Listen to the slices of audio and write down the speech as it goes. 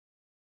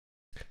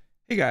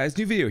Hey guys,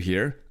 new video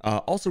here.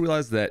 Also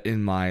realized that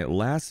in my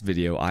last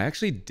video, I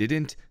actually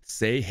didn't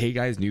say, hey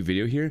guys, new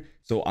video here.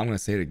 So I'm going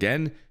to say it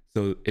again.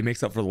 So it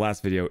makes up for the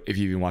last video if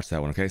you even watched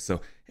that one. Okay.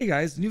 So, hey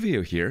guys, new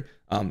video here.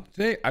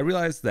 Today I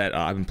realized that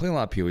I've been playing a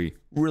lot of PoE,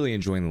 really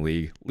enjoying the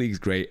league. League's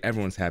great.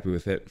 Everyone's happy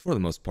with it for the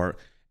most part.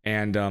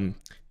 And,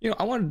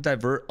 I want to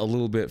divert a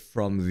little bit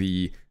from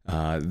the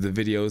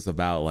videos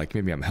about like,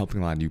 maybe I'm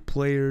helping a lot of new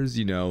players,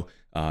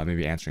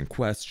 maybe answering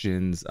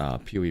questions,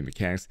 PoE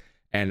mechanics.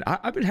 And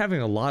I've been having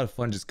a lot of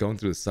fun just going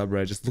through the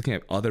subreddit, just looking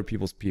at other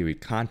people's PoE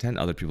content,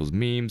 other people's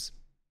memes,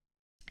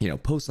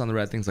 posts on the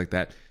Reddit, things like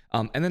that.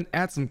 And then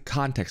add some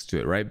context to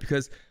it, right?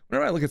 Because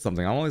whenever I look at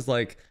something, I'm always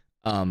like,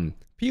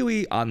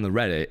 PoE on the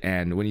Reddit,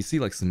 and when you see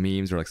like some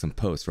memes or like some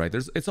posts, right?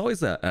 It's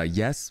always a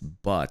yes,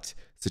 but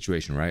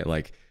situation, right?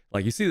 Like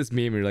you see this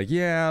meme and you're like,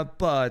 yeah,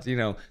 but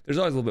there's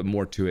always a little bit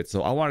more to it.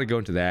 So I want to go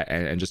into that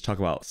and just talk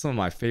about some of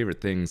my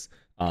favorite things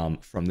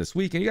from this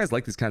week. And you guys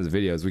like these kinds of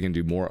videos, we can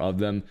do more of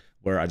them,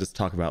 where I just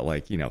talk about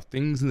like,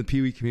 things in the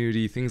PoE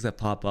community, things that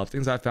pop up,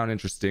 things I found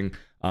interesting.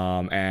 These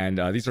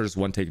are just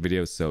one take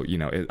videos. So,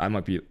 I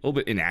might be a little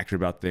bit inaccurate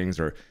about things,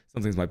 or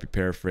some things might be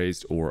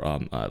paraphrased or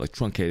like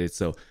truncated.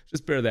 So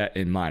just bear that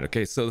in mind.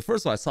 Okay. So the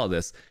first one, I saw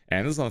this,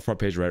 and this is on the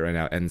front page right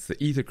now, and it's the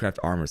Aethercraft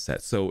armor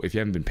set. So if you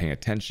haven't been paying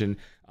attention,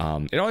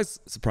 it always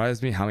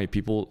surprises me how many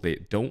people, they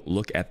don't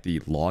look at the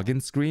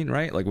login screen,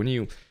 right? Like when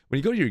you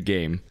go to your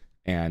game,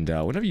 and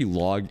whenever you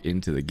log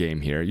into the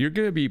game here, you're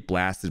going to be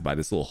blasted by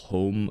this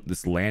little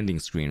this landing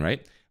screen,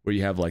 right? Where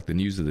you have like the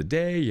news of the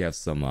day, you have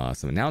some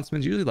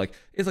announcements. Usually like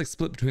it's like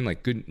split between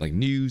like good like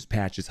news,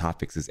 patches,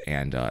 hotfixes,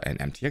 and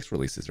MTX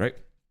releases, right?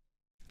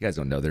 You guys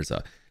don't know there's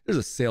a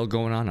sale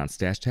going on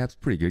Stash Tabs.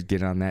 Pretty good.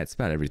 Get on that. It's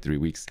about every 3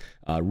 weeks.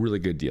 Really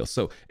good deal.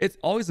 So it's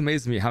always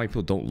amazes me how many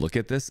people don't look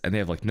at this and they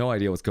have like no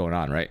idea what's going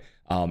on, right?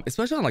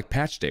 Especially on like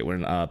patch day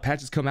when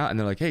patches come out and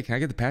they're like, hey, can I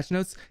get the patch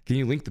notes? Can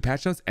you link the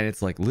patch notes? And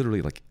it's like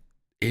literally like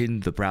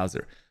in the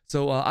browser.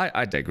 So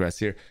I digress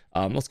here.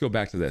 Let's go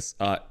back to this.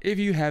 If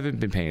you haven't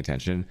been paying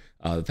attention,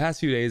 the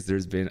past few days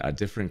there's been a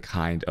different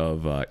kind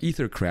of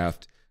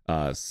Aethercraft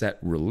set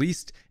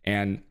released,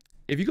 and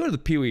if you go to the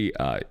PoE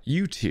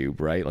YouTube,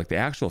 right, like the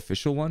actual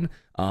official one,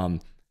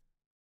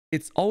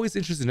 it's always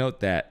interesting to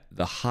note that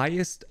the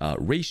highest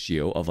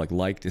ratio of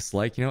like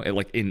dislike,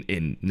 like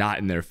in not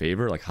in their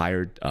favor, like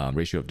higher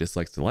ratio of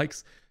dislikes to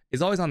likes,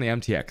 is always on the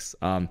MTX.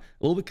 A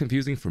little bit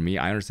confusing for me.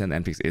 I understand the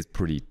MTX is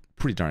pretty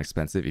darn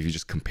expensive if you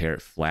just compare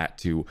it flat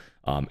to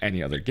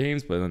any other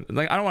games, but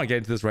like I don't want to get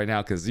into this right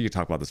now because you can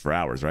talk about this for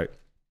hours, right?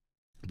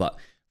 But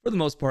for the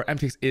most part,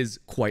 MTX is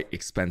quite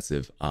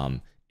expensive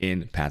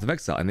in Path of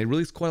Exile, and they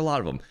released quite a lot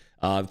of them.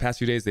 The past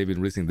few days they've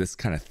been releasing this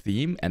kind of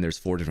theme, and there's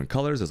 4 different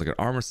colors. There's like an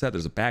armor set,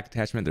 there's a back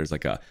attachment, there's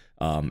like a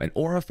an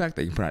aura effect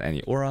that you can put on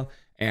any aura,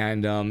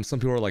 and some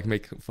people are like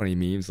make funny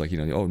memes like,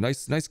 oh,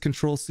 nice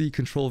Control C,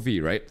 Control V,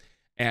 right?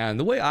 And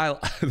the way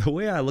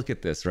I look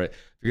at this, right,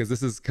 because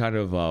this is kind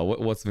of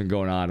what's been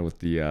going on with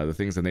the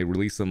things, and they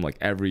release them like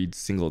every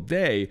single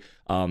day.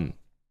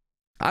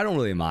 I don't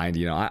really mind,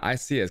 I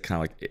see it as kind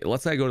of like,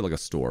 let's say I go to like a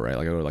store, right?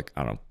 Like I go to like,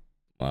 I don't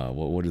know,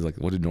 what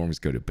do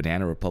normies go to?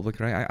 Banana Republic,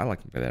 right? I like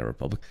Banana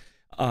Republic.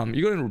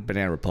 You go to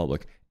Banana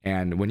Republic,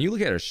 and when you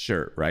look at a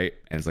shirt, right,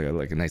 and it's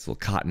like a nice little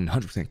cotton,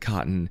 100%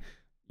 cotton,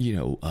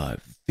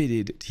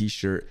 fitted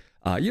t-shirt.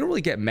 You don't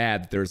really get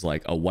mad that there's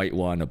like a white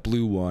one, a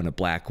blue one, a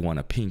black one,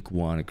 a pink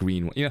one, a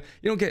green one. You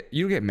don't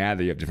get mad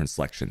that you have different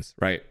selections,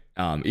 right?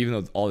 Even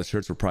though all the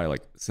shirts were probably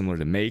like similar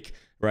to make,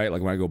 right?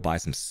 Like when I go buy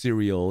some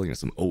cereal,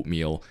 some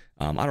oatmeal,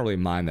 I don't really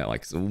mind that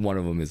like one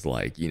of them is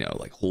like,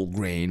 like whole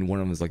grain, one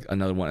of them is like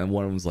another one, and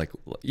one of them is like,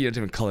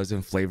 different colors,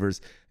 different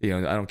flavors. I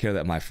don't care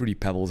that my Fruity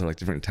Pebbles are like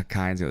different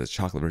kinds, the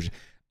chocolate version.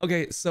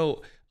 Okay,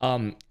 so I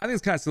think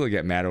it's kind of silly to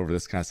get mad over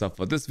this kind of stuff,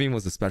 but this meme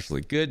was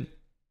especially good.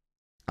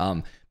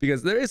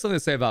 Because there is something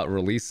to say about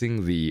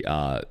releasing the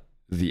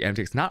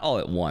MTX not all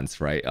at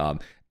once, right?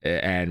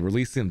 And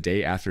releasing them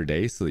day after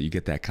day, so that you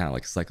get that kind of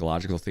like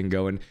psychological thing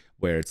going,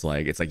 where it's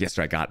like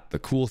yesterday I got the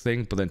cool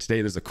thing, but then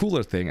today there's a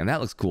cooler thing and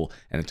that looks cool,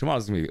 and then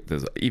tomorrow's gonna be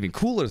there's an even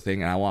cooler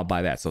thing and I want to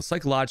buy that. So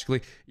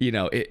psychologically,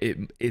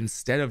 it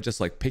instead of just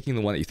like picking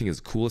the one that you think is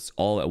coolest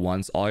all at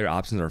once, all your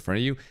options are in front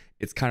of you.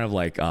 It's kind of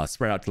like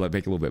spread out to like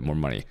make a little bit more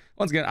money.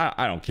 Once again,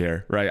 I don't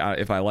care, right?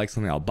 If I like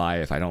something, I'll buy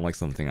it. If I don't like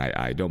something,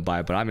 I don't buy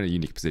it. But I'm in a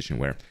unique position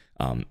where,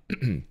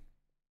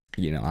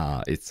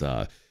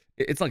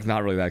 it's like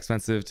not really that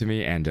expensive to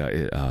me, and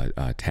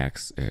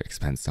tax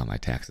expense on my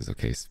taxes,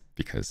 okay?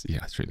 Because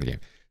it's straight in the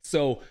game.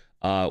 So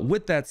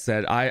with that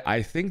said,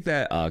 I think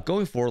that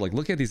going forward, like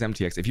look at these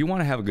MTX. If you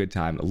want to have a good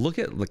time, look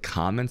at the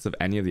comments of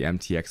any of the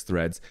MTX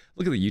threads.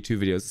 Look at the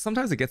YouTube videos.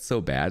 Sometimes it gets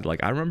so bad.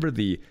 Like I remember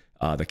the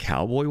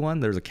cowboy one.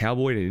 There's a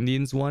cowboy and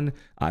Indians one.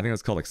 I think it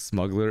was called like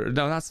Smuggler.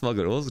 No, not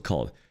Smuggler. What was it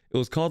called? It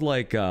was called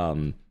like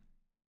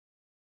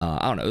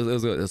I don't know, it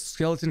was a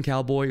skeleton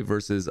cowboy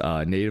versus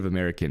Native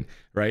American,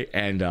 right?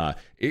 And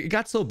it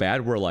got so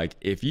bad where like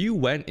if you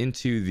went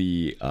into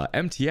the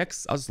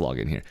MTX, I'll just log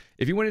in here.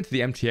 If you went into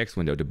the MTX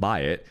window to buy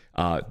it,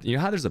 you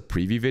know how there's a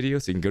preview video,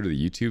 so you can go to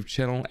the YouTube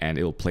channel and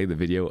it'll play the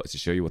video to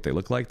show you what they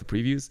look like, the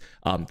previews.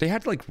 They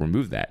had to like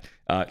remove that.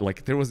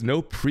 Like there was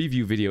no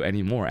preview video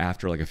anymore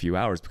after like a few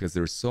hours because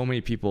there were so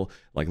many people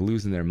like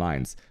losing their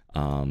minds.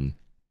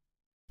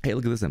 Hey,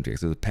 look at this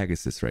MTX. There's a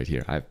Pegasus right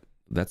here. I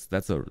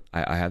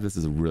have this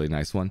as a really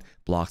nice one.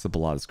 Blocks up a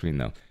lot of the screen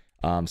though.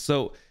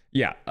 So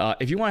yeah,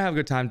 if you want to have a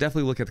good time,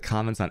 definitely look at the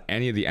comments on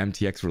any of the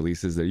MTX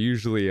releases. They're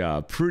usually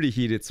pretty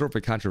heated, sort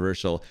of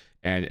controversial,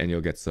 and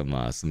you'll get some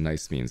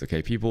nice memes.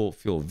 Okay, people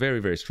feel very,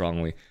 very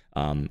strongly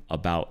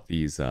about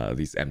these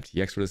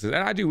MTX releases, and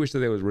I do wish that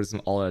they would release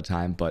them all at a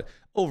time. But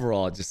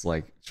overall, just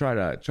like try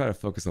to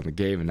focus on the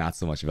game and not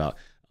so much about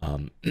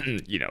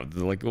you know,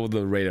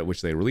 the rate at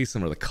which they release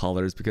them or the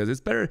colors, because it's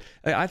better.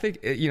 I think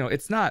you know,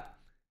 it's not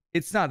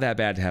that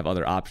bad to have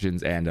other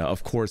options. And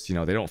of course, you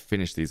know, they don't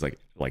finish these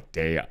like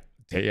day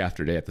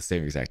after day at the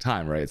same exact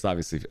time, right? It's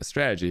obviously a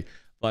strategy,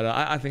 but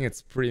I think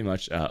it's pretty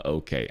much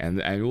okay, and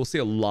we'll see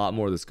a lot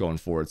more of this going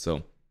forward.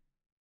 So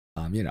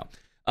you know.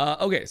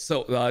 Okay,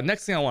 so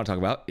next thing I want to talk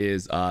about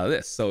is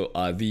this. So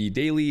the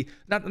daily,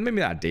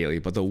 maybe not daily,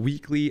 but the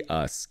weekly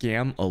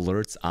scam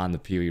alerts on the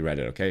PoE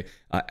Reddit. Okay,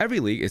 every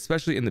league,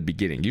 especially in the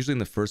beginning, usually in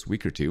the first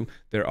week or two,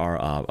 there are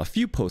a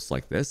few posts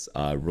like this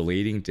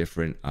relating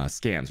different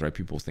scams. Right?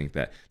 People think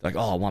that like,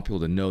 oh, I want people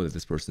to know that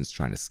this person's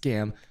trying to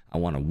scam. I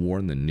want to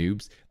warn the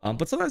noobs,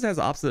 but sometimes it has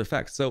the opposite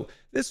effect. So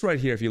this right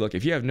here, if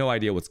you have no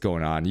idea what's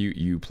going on,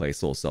 you play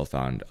Solo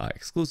Self-Found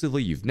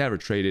exclusively, you've never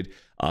traded,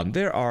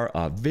 there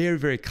are very,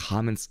 very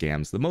common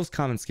scams. The most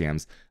common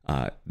scams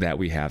that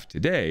we have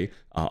today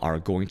are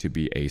going to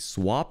be a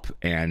swap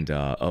and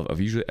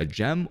of usually a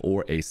gem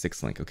or a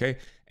 6-link. Okay,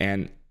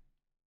 and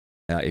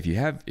if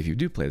you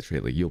do play the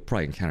Trade League, you'll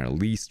probably encounter at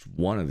least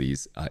one of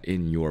these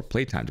in your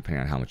playtime,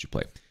 depending on how much you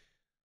play.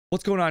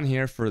 What's going on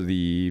here for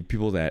the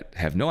people that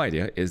have no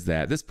idea is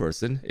that this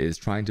person is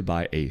trying to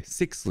buy a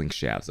 6-link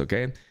Shavs.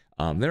 Okay,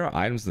 there are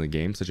items in the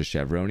game such as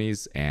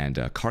Chevronies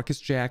and Carcass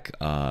Jack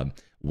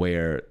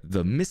where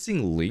the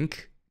missing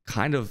link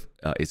kind of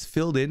is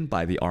filled in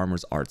by the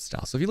armor's art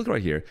style. So if you look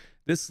right here,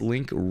 this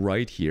link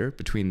right here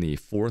between the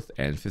 4th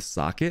and 5th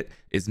socket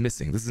is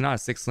missing. This is not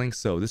a 6-link,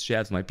 so this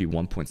Shavs might be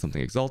 1 point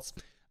something exalts.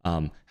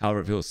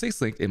 However, if it was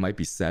 6-linked, it might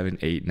be 7,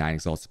 8, 9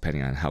 exalts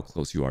depending on how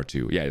close you are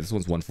to. Yeah, this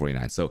one's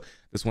 149. So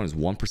this one is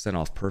 1%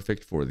 off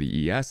perfect for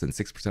the ES and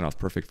 6% off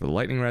perfect for the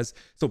lightning res.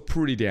 So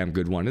pretty damn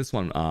good one. This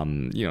one,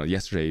 you know,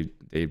 yesterday,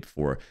 day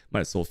before, might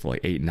have sold for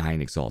like 8,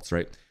 9 exalts,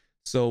 right?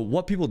 So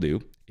what people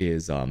do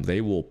is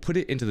they will put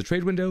it into the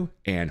trade window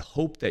and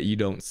hope that you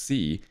don't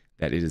see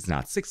that it is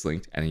not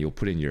 6-linked, and then you'll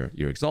put in your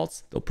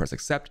exalts. They'll press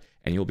accept,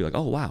 and you'll be like,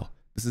 oh wow,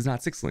 this is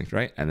not 6-linked,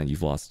 right? And then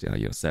you've lost, you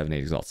know, 7, 8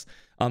 exalts.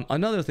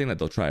 Another thing that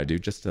they'll try to do,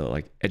 just to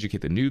like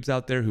educate the noobs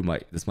out there who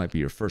this might be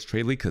your first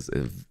trade league, because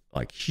of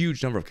like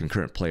huge number of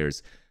concurrent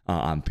players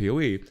on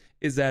PoE,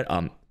 is that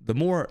the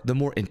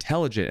more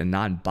intelligent and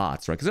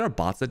non-bots, right? Because there are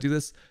bots that do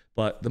this,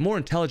 but the more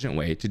intelligent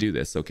way to do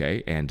this,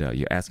 okay, and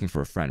you're asking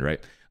for a friend,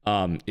 right?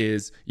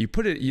 Is you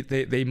put it,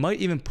 they might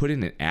even put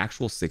in an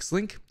actual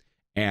 6-link,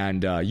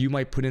 and you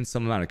might put in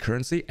some amount of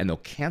currency, and they'll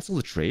cancel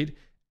the trade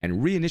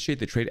and reinitiate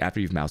the trade after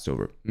you've moused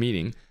over,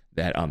 meaning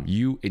that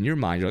you, in your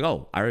mind, you're like,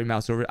 oh, I already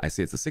moused over it, I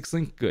see it's a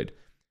 6-link, good.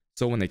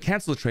 So when they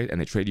cancel the trade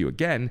and they trade you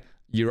again,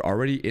 you're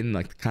already in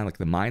like kind of like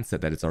the mindset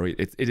that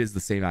it is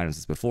the same items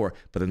as before,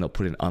 but then they'll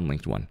put an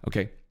unlinked one.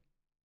 Okay.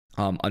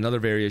 Another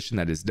variation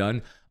that is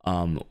done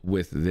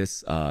with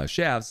this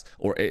Shavs,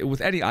 or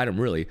with any item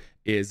really,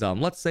 is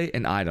let's say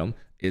an item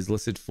is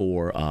listed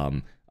for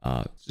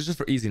just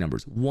for easy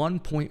numbers,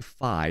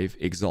 1.5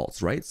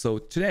 exalts, right? So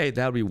today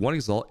that would be 1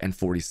 exalt and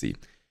 40C.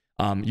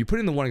 You put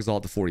in the 1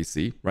 exalt to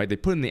 40C, right? They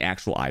put in the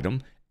actual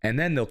item, and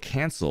then they'll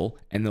cancel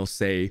and they'll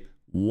say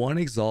 1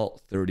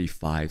 exalt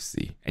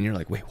 35C, and you're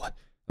like, wait, what?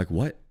 Like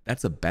what?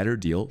 That's a better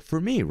deal for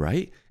me,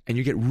 right? And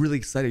you get really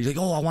excited. You're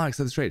like, oh, I want to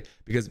accept this trade,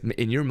 because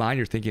in your mind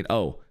you're thinking,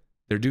 oh,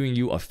 they're doing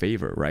you a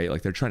favor, right?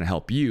 Like they're trying to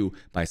help you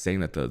by saying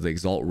that the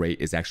exalt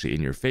rate is actually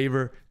in your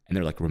favor, and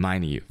they're like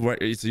reminding you,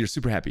 right? So you're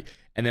super happy.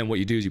 And then what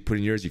you do is you put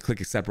in yours, you click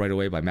accept right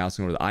away by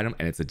mousing over the item,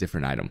 and it's a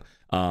different item.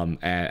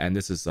 And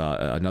this is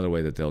another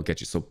way that they'll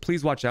get you. So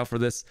please watch out for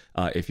this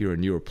if you're a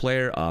newer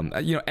player.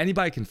 You know,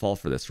 anybody can fall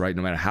for this, right?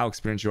 No matter how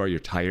experienced you are, you're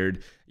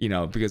tired, you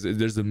know, because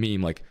there's a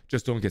meme like,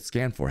 just don't get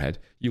scanned, forehead.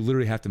 You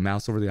literally have to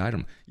mouse over the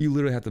item. You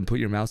literally have to put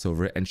your mouse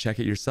over it and check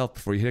it yourself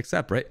before you hit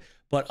accept, right?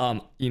 But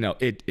you know,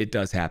 it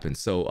does happen.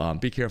 So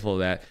be careful of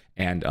that.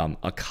 And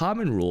a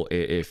common rule,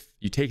 if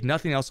you take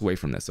nothing else away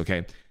from this,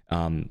 okay,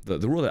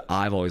 the rule that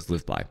I've always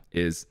lived by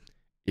is,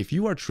 if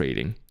you are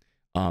trading,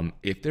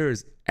 if there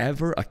is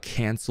ever a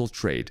canceled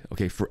trade,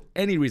 okay, for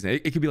any reason,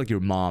 it could be like your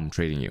mom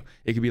trading you,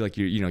 it could be like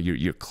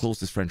your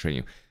closest friend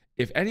trading you.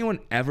 If anyone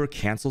ever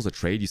cancels a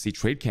trade, you see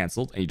trade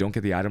canceled and you don't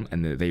get the item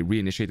and they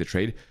reinitiate the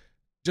trade,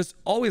 just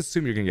always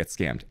assume you're gonna get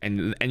scammed,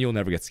 and you'll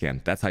never get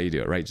scammed. That's how you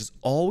do it, right? Just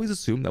always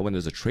assume that when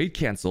there's a trade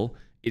cancel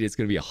it is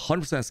going to be 100%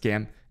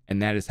 scam.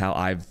 And that is how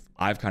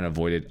I've kind of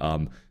avoided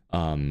not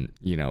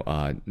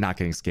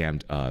getting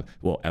scammed.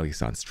 Well, at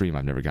least on stream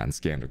I've never gotten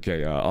scammed.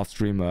 Okay, off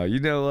stream, might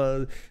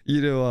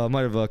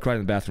have cried in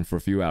the bathroom for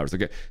a few hours.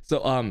 Okay,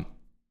 so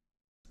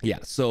yeah,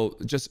 so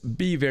just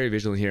be very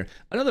vigilant here.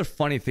 Another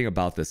funny thing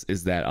about this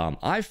is that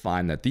I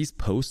find that these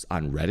posts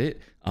on Reddit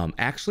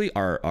actually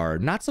are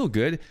not so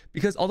good,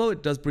 because although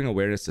it does bring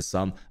awareness to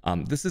some,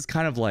 this is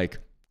kind of like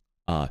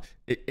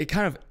it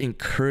kind of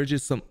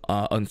encourages some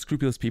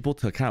unscrupulous people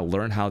to kind of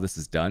learn how this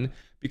is done.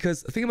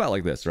 Because think about it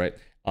like this, right?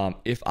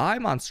 If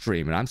I'm on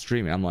stream and I'm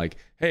streaming, I'm like,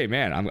 hey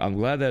man, I'm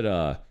glad that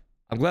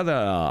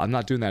I'm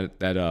not doing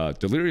that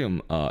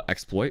delirium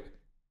exploit.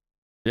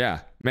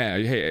 Yeah,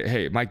 man.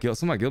 Hey, some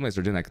of my guildmates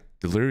are doing that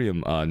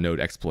delirium node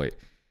exploit.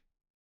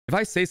 If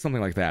I say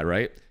something like that,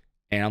 right,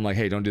 and I'm like,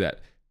 hey, don't do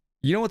that,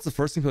 you know what's the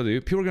first thing people do?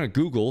 People are gonna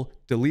Google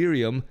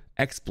delirium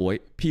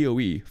exploit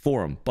PoE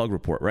forum bug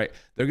report, right?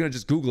 They're gonna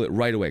just Google it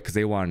right away because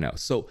they want to know.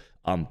 So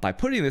by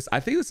putting this, I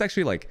think this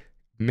actually like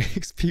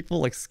makes people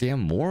like scam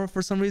more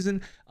for some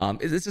reason.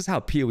 It's just how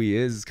PoE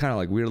is. It's kind of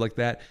like weird like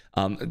that.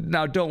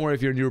 Now don't worry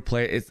if you're a newer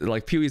player. It's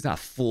like PoE is not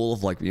full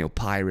of like, you know,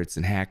 pirates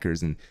and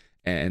hackers and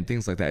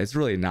things like that. It's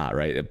really not,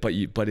 right?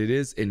 But it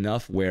is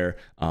enough where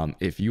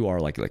if you are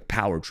like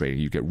power trading,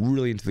 you get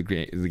really into the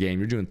game.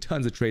 You're doing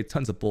tons of trades,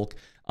 tons of bulk.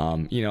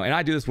 And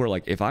I do this where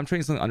like if I'm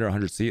trading something under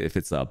 100C, if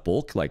it's a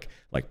bulk like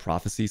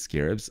prophecy,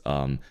 scarabs,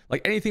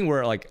 like anything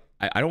where like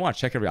I don't want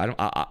to check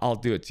I'll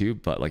do it too,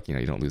 but like, you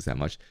know, you don't lose that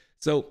much.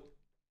 So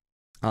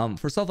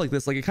for stuff like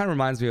this, like it kind of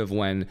reminds me of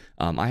when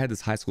I had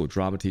this high school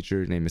drama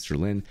teacher named Mr.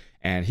 Lin,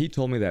 and he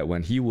told me that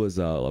when he was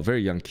a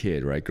very young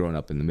kid, right, growing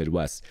up in the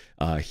Midwest,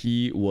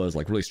 he was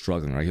like really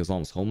struggling, right? He was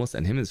almost homeless,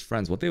 and him and his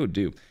friends, what they would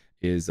do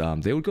is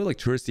they would go like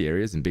touristy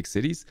areas in big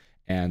cities,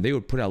 and they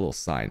would put out a little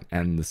sign,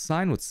 and the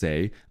sign would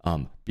say,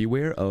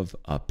 beware of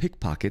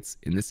pickpockets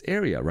in this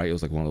area, right? It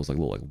was like one of those like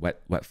little like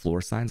wet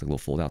floor signs, like little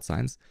fold out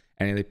signs,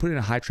 and they put it in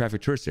a high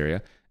traffic tourist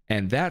area.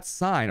 And that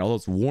sign, although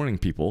it's warning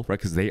people, right,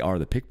 because they are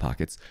the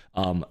pickpockets,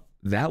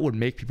 that would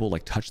make people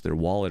like touch their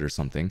wallet or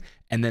something,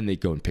 and then they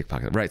go and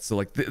pickpocket, right? So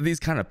like these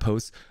kind of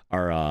posts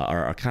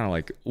are kind of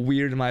like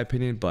weird in my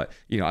opinion, but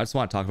you know, I just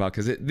want to talk about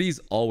because these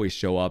always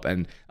show up.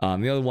 And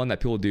the other one that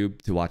people do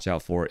to watch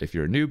out for if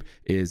you're a noob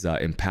is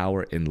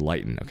Empower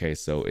Enlighten. Okay,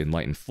 so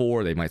Enlighten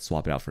 4, they might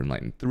swap it out for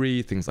Enlighten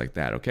 3, things like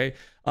that. Okay,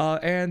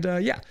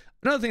 yeah.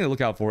 Another thing to look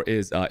out for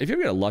is if you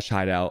ever get a Lush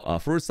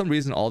hideout, for some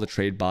reason, all the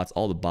trade bots,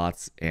 all the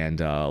bots, and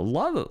a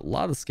lot of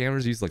the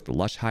scammers use like the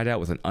Lush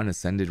hideout with an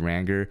unascended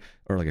Ranger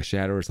or like a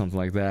Shadow or something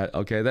like that.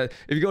 Okay, that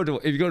if you go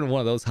to one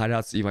of those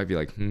hideouts, you might be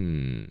like,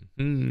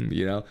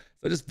 you know.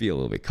 So just be a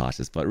little bit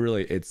cautious. But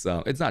really, it's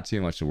not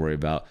too much to worry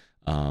about.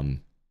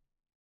 And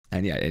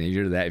yeah, and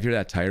if you're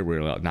that tired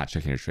where you're not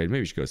checking your trade, maybe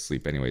you should go to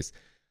sleep anyways.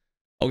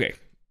 Okay.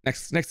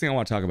 Next thing I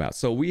want to talk about.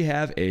 So we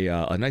have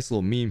a nice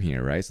little meme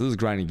here, right? So this is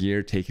Grinding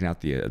Gear taking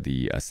out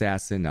the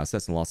Assassin. Now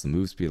Assassin lost some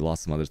move speed,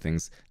 lost some other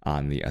things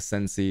on the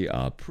Ascensi.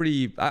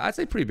 I'd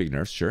say pretty big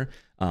nerfs, sure.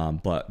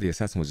 But the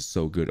Assassin was just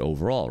so good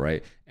overall,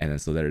 right? And then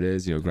so there it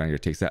is, you know, Grinding Gear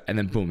takes that, and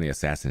then boom, the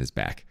Assassin is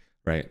back,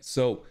 right?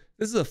 So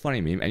this is a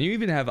funny meme, and you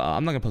even have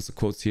I'm not gonna post the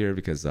quotes here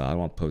because I don't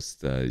want to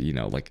post you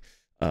know, like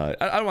I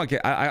don't want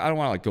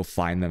to like go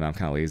find them. I'm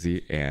kind of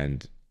lazy,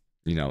 and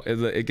you know,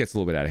 it gets a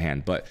little bit out of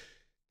hand, but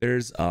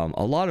there's a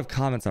lot of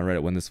comments on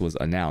Reddit when this was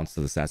announced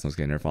that Assassin was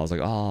getting nerfed. I was like,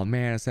 oh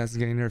man, Assassin's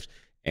getting nerfed.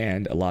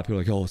 And a lot of people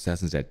are like, oh,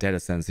 Assassin's dead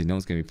Ascensi, no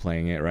one's gonna be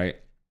playing it, right?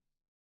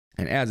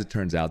 And as it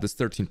turns out, this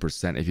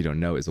 13%, if you don't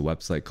know, is a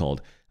website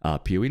called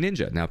PoE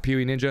Ninja. Now,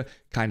 PoE Ninja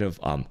kind of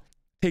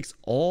takes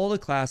all the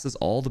classes,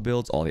 all the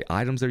builds, all the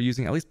items they're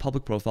using, at least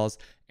public profiles,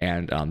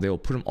 and they will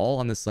put them all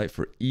on this site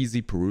for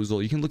easy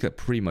perusal. You can look at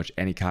pretty much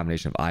any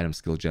combination of items,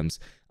 skill gems,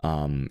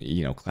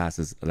 you know,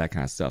 classes, that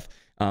kind of stuff.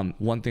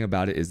 One thing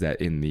about it is that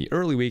in the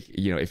early week,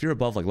 you know, if you're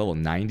above like level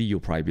 90, you'll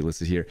probably be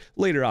listed here.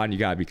 Later on, you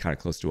gotta be kind of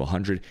close to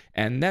 100,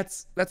 and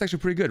that's actually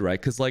pretty good, right?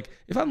 Because like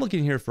if I'm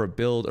looking here for a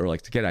build or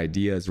like to get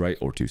ideas, right,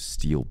 or to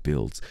steal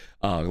builds,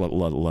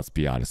 let's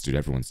be honest, dude,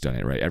 everyone's done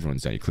it, right?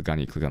 Everyone's done it.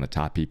 You click on the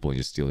top people and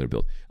you steal their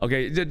build.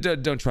 Okay,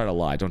 don't try to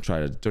lie. Don't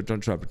try to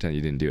pretend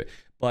you didn't do it.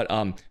 But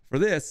for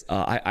this,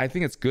 I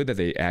think it's good that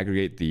they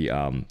aggregate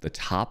the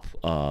top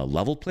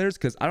level players,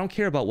 because I don't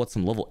care about what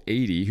some level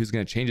 80 who's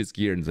going to change his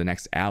gear in the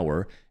next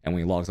hour, and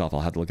when he logs off,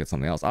 I'll have to look at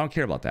something else. I don't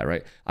care about that,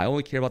 right? I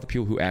only care about the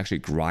people who actually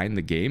grind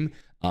the game,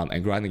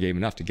 and grind the game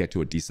enough to get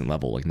to a decent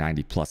level, like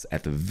 90 plus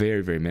at the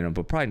very, very minimum,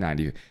 but probably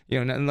 90,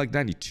 you know, like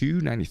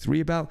 92,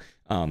 93 about,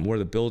 where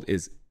the build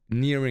is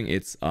nearing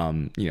its,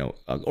 you know,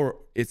 or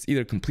it's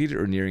either completed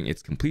or nearing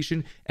its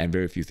completion, and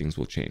very few things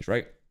will change,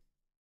 right?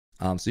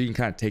 So you can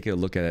kind of take a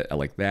look at it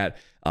like that.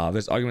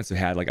 There's arguments we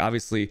had, like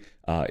obviously,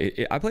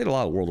 I played a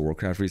lot of World of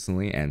Warcraft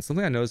recently, and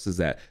something I noticed is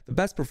that the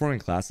best performing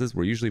classes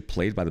were usually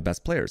played by the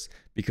best players,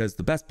 because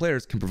the best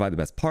players can provide the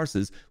best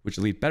parses, which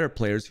lead better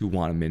players who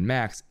want to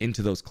min-max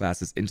into those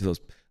classes, into those,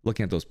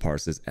 looking at those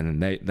parses, and then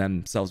they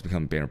themselves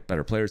become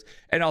better players,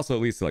 and also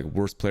at least like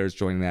worse players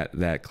joining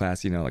that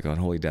class, you know, like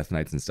Unholy Death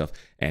Knights and stuff,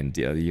 and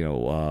you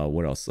know,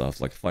 what else,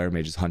 like Fire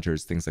Mages,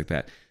 Hunters, things like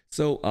that.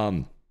 So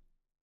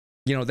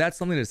you know, that's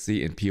something to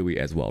see in PoE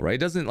as well, right? It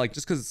doesn't, like,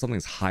 just because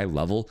something's high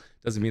level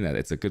doesn't mean that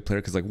it's a good player,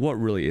 because like what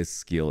really is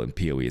skill in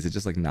PoE? Is it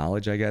just like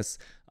knowledge, I guess,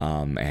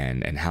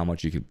 and how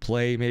much you can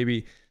play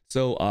maybe?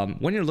 So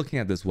when you're looking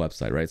at this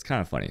website, right, it's kind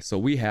of funny. So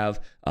we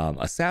have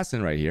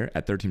Assassin right here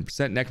at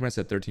 13%, Necromancer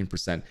at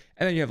 13%, and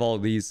then you have all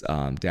of these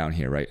down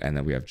here, right? And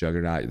then we have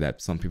Juggernaut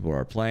that some people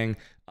are playing.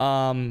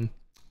 Okay,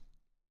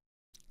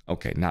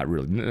 not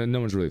really. No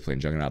one's really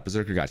playing Juggernaut.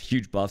 Berserker got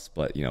huge buffs,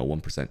 but you know,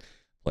 1%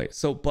 play.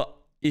 So, but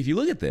if you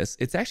look at this,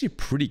 it's actually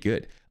pretty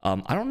good.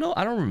 I don't know.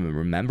 I don't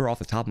remember off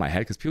the top of my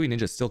head, because PoE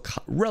Ninja is still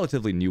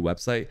relatively new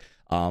website.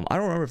 I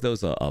don't remember if there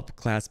was a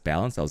class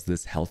balance that was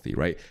this healthy,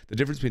 right? The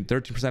difference between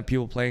 13%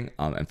 people playing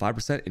and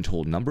 5% in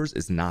total numbers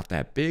is not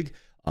that big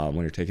when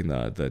you're taking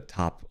the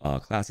top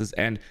classes.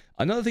 And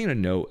another thing to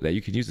note that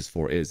you can use this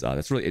for is,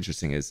 that's really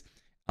interesting, is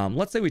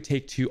let's say we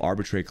take two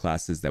arbitrary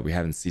classes that we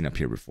haven't seen up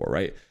here before,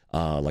 right?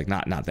 Like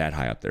not that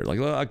high up there, like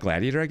a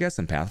Gladiator, I guess,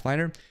 and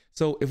Pathfinder.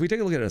 So if we take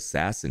a look at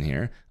Assassin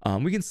here,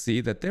 we can see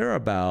that there are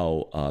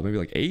about maybe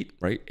like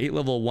 8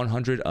 level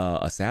 100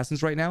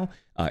 assassins right now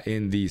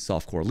in the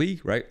Softcore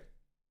League, right?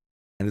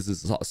 And this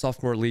is a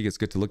Softcore League. It's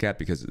good to look at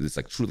because it's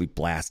like truly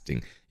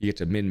blasting. You get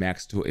to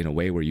min-max to it in a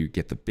way where you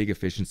get the big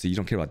efficiency. You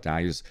don't care about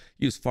dying.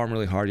 You just farm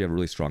really hard. You have a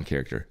really strong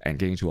character. And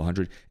getting to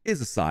 100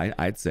 is a sign,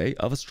 I'd say,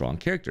 of a strong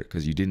character,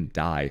 because you didn't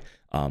die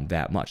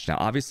that much. Now,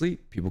 obviously,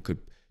 people could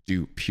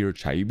do pure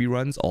Chayubi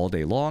runs all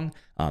day long.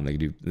 They can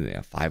do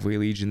 5-way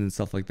Legion and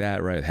stuff like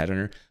that, right?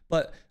 Headhunter.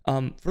 But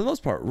for the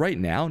most part, right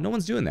now, no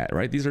one's doing that,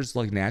 right? These are just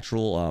like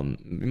natural,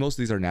 most of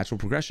these are natural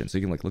progression. So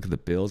you can like look at the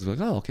builds and be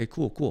like, oh, okay,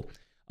 cool.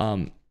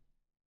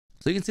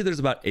 So you can see there's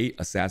about 8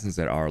 assassins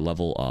that are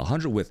level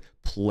 100, with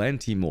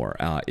plenty more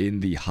in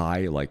the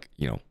high, like,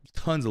 you know,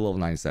 tons of level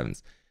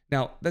 97s.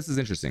 Now, this is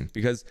interesting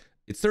because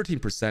it's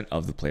 13%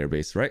 of the player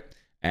base, right?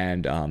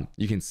 And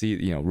you can see,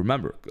 you know,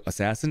 remember,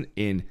 Assassin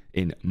in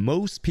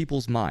most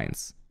people's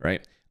minds,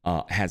 right,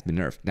 has been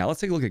nerfed. Now,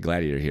 let's take a look at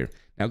Gladiator here.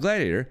 Now,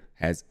 Gladiator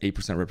has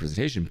 8%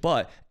 representation,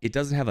 but it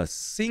doesn't have a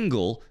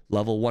single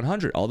level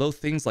 100. Although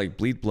things like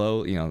Bleed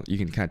Blow, you know, you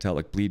can kind of tell,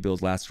 like Bleed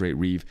Builds, Lacerate,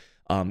 Reeve,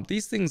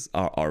 these things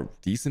are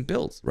decent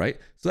builds, right?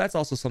 So that's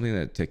also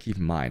something to keep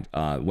in mind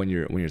when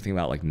you're thinking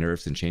about like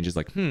nerfs and changes.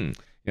 Like, you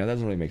know, that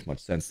doesn't really make much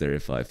sense there.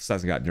 If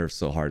Assassin got nerfed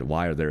so hard,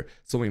 why are there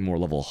so many more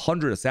level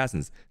 100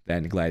 Assassins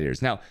than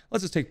Gladiators? Now,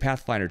 let's just take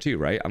Pathfinder too,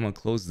 right? I'm going to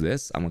close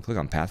this. I'm going to click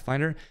on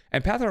Pathfinder.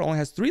 And Pathfinder only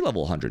has 3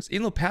 level 100s,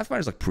 even though Pathfinder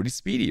is like pretty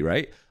speedy,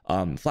 right?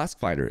 Flask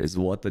Fighter is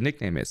what the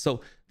nickname is.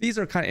 So these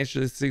are kind of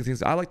interesting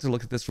things. I like to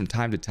look at this from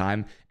time to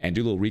time and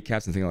do little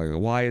recaps and think like,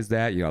 why is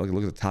that? You know, I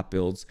look at the top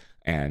builds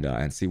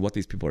and see what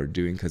these people are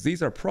doing, because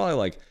these are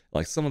probably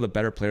like some of the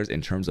better players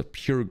in terms of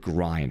pure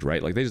grind,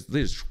 right? Like they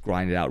just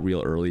grind it out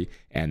real early,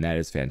 and that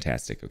is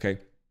fantastic. Okay.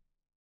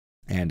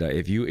 And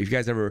if you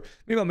guys ever,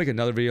 maybe I'll make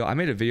another video. I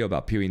made a video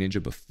about PoE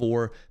Ninja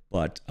before,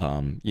 but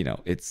you know,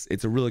 it's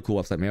a really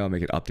cool website. Maybe I'll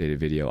make an updated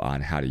video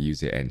on how to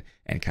use it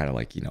and kind of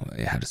like, you know,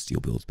 how to steal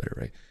builds better,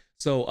 right?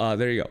 So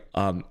there you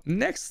go.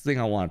 Next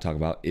thing I want to talk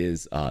about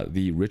is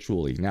the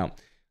Ritual League. Now,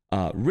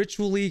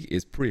 Ritual League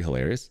is pretty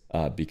hilarious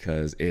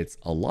because it's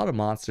a lot of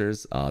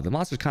monsters. The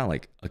monsters kind of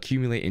like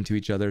accumulate into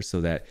each other so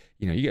that,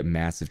 you know, you get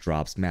massive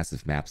drops,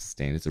 massive map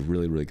sustain. It's a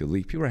really, really good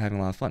league. People are having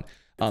a lot of fun.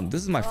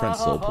 This is my friend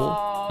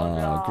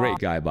Soulpool. Great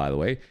guy, by the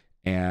way.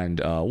 And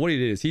what he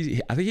did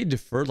is I think he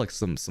deferred like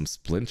some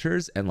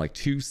splinters and like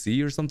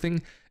 2C or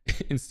something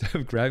instead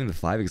of grabbing the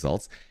 5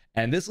 exalts.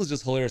 And this was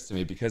just hilarious to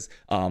me because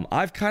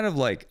I've kind of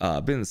like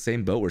been in the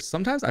same boat where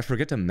sometimes I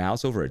forget to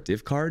mouse over a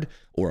div card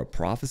or a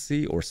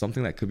prophecy or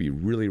something that could be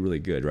really, really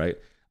good, right?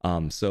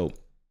 So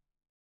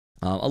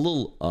a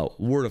little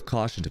word of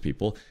caution to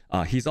people.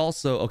 He's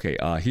also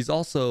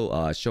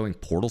showing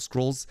portal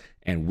scrolls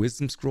and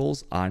wisdom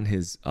scrolls on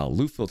his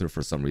loot filter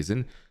for some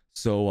reason.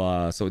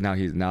 So now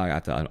I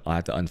have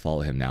to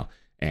unfollow him now.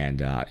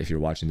 And if you're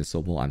watching this,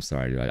 Soulpool, I'm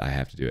sorry, I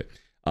have to do it.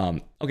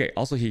 Okay,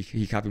 also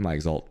he copied my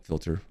exalt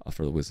filter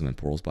for the wisdom and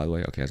portals, by the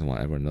way. Okay, I just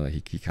want everyone to know that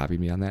he copied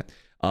me on that.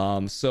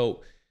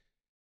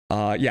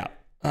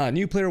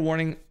 New player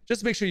warning,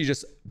 just make sure you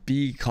just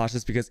be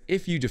cautious, because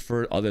if you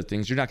defer other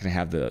things, you're not going to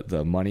have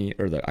the money,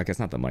 or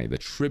the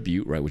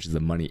tribute, right, which is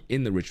the money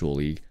in the Ritual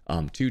League,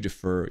 to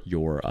defer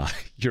your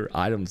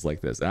items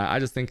like this. And I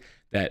just think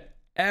that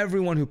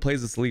everyone who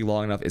plays this league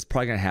long enough is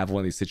probably going to have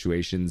one of these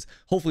situations.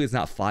 Hopefully it's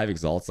not 5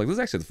 exalts. Like, this is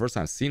actually the first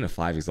time I've seen a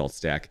 5 exalt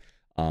stack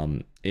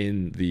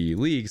in the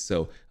league.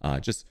 So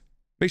just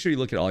make sure you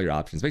look at all your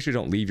options. Make sure you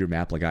don't leave your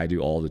map like I do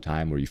all the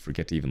time, where you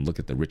forget to even look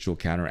at the ritual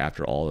counter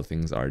after all the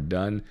things are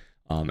done.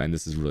 And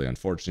this is really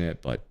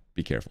unfortunate, but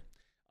be careful.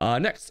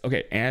 Next,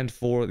 okay, and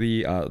for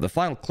the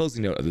final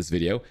closing note of this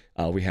video,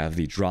 we have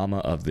the drama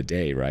of the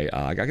day, right?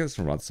 I got this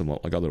from some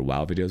like other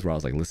WoW videos where I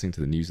was like listening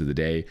to the news of the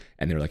day,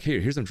 and they were like, "Hey,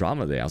 here's some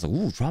drama of the day." I was like,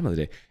 "Ooh, drama of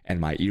the day," and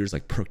my ears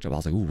like perked up. I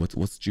was like, "Ooh,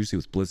 what's juicy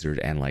with Blizzard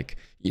and like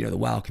the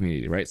WoW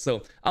community, right?"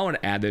 So I want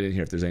to add that in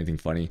here if there's anything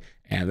funny,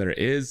 and there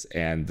is.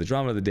 And the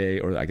drama of the day,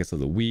 or I guess of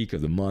the week,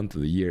 of the month,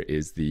 of the year,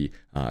 is the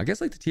I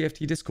guess like the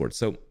TFT Discord.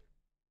 So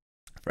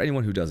for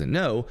anyone who doesn't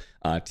know,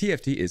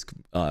 TFT is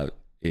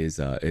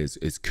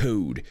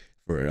code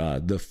for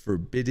the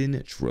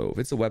Forbidden Trove.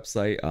 It's a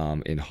website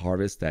in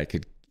Harvest that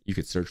you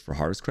could search for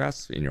harvest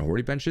crafts in your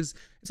Horde benches.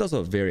 It's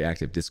also a very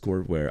active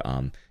Discord where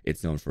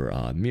it's known for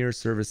mirror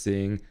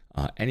servicing,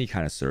 any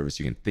kind of service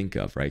you can think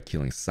of, right?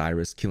 Killing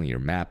Cyrus, killing your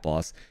map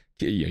boss.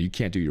 You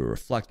can't do your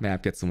reflect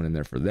map, get someone in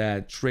there for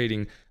that.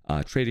 Trading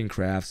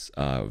crafts,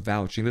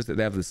 vouching.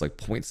 They have this like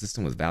point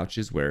system with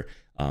vouches where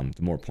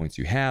the more points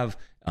you have,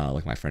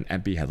 like my friend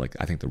Empy had like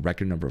I think the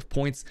record number of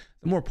points.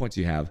 The more points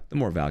you have, the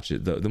more voucher,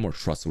 the more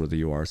trustworthy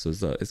you are. So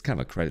it's kind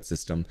of a credit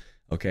system,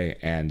 okay?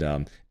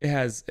 And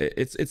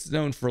it's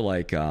known for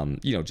like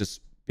just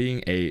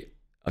being a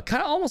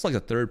kind of almost like a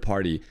third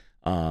party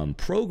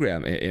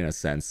program in a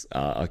sense,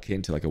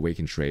 akin to like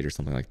Awaken Trade or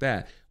something like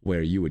that,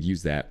 where you would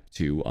use that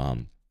to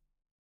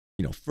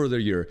further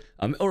your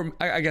or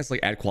I guess like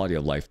add quality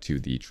of life to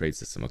the trade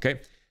system. Okay,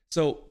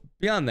 so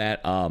beyond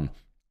that,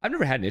 I've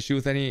never had an issue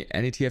with any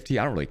TFT.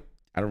 I don't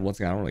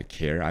really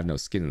care. I have no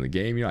skin in the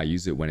game. I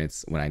use it when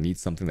I need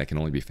something that can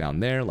only be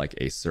found there, like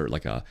a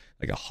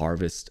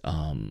harvest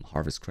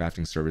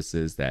crafting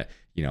services that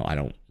I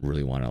don't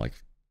really want to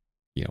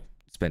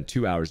spend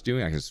 2 hours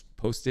doing. I can just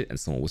post it and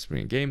someone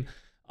whispering in game.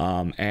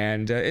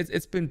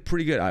 It's been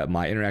pretty good.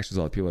 My interactions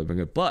with other people have been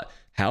good. But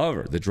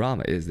however, the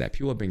drama is that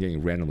people have been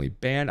getting randomly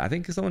banned. I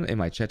think someone in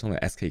my chat told me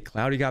that SK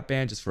Cloudy got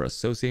banned just for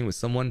associating with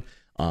someone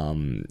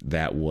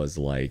that was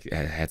like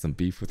had some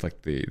beef with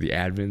like the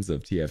admins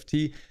of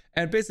TFT.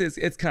 And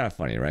basically it's kind of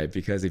funny, right?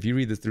 Because if you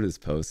read through this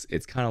post,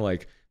 it's kind of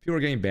like people are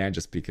getting banned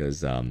just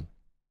because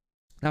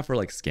not for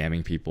like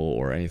scamming people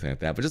or anything like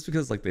that, but just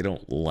because like they're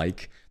not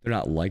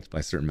liked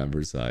by certain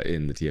members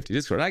in the TFT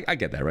Discord. I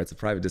get that, right? It's a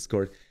private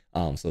Discord.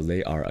 So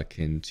they are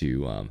akin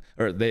to,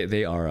 or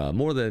they are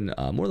more than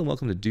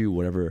welcome to do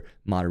whatever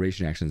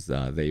moderation actions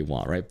they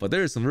want, right? But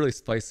there's some really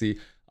spicy,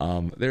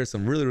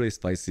 really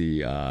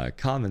spicy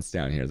comments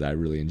down here that I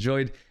really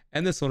enjoyed,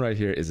 and this one right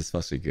here is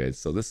especially good.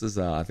 So this is,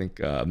 I think,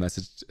 a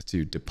message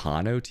to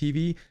Depano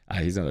TV.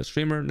 He's another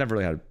streamer. Never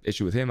really had an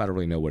issue with him. I don't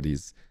really know what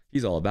he's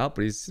all about,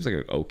 but he seems like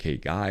an okay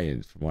guy,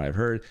 and from what I've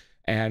heard.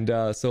 And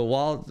so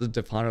while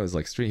Depano is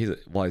like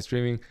while he's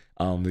streaming,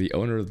 the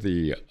owner of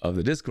the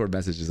Discord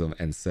messages him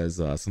and says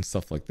some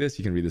stuff like this.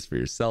 You can read this for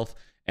yourself,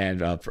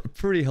 and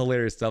pretty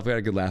hilarious stuff. We had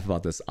a good laugh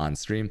about this on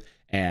stream,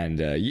 and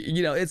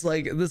it's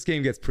like this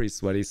game gets pretty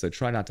sweaty, so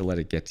try not to let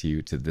it get to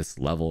you to this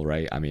level,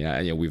 right? I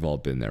mean, we've all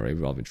been there, right?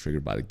 We've all been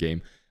triggered by the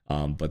game,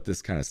 but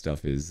this kind of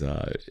stuff is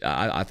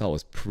I thought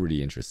was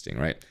pretty interesting,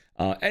 right?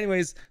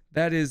 Anyways,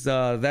 that is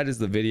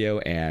the video,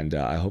 and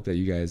I hope that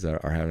you guys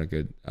are having a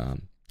good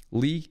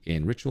league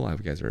in Ritual. I hope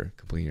you guys are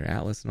completing your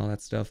Atlas and all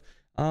that stuff.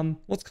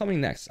 What's coming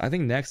next? I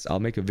think next I'll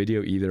make a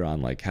video either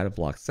on like how to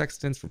block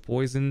Sextants for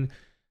poison,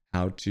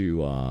 how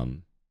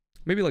to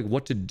maybe like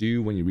what to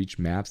do when you reach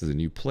maps as a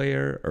new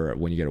player, or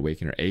when you get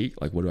Awakener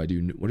 8. Like what do I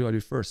do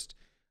first?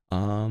 Maybe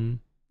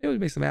I'll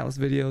make some Atlas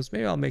videos.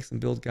 Maybe I'll make some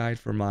build guide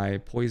for my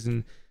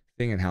poison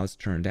thing and how it's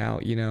turned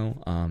out,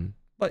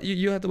 but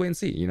you have to wait and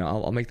see.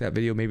 I'll make that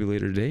video maybe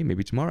later today,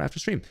 maybe tomorrow after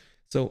stream.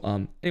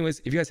 So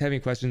anyways, if you guys have any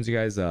questions, you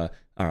guys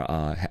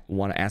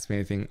want to ask me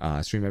anything,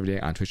 stream every day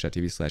on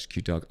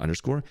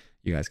twitch.tv/cutedog_.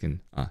 You guys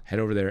can head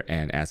over there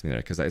and ask me there,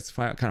 because it's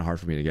kind of hard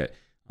for me to get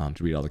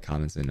to read all the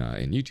comments in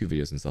YouTube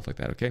videos and stuff like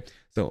that. Okay,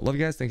 so love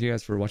you guys. Thank you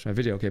guys for watching my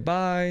video. Okay,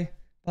 bye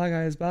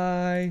guys,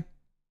 bye.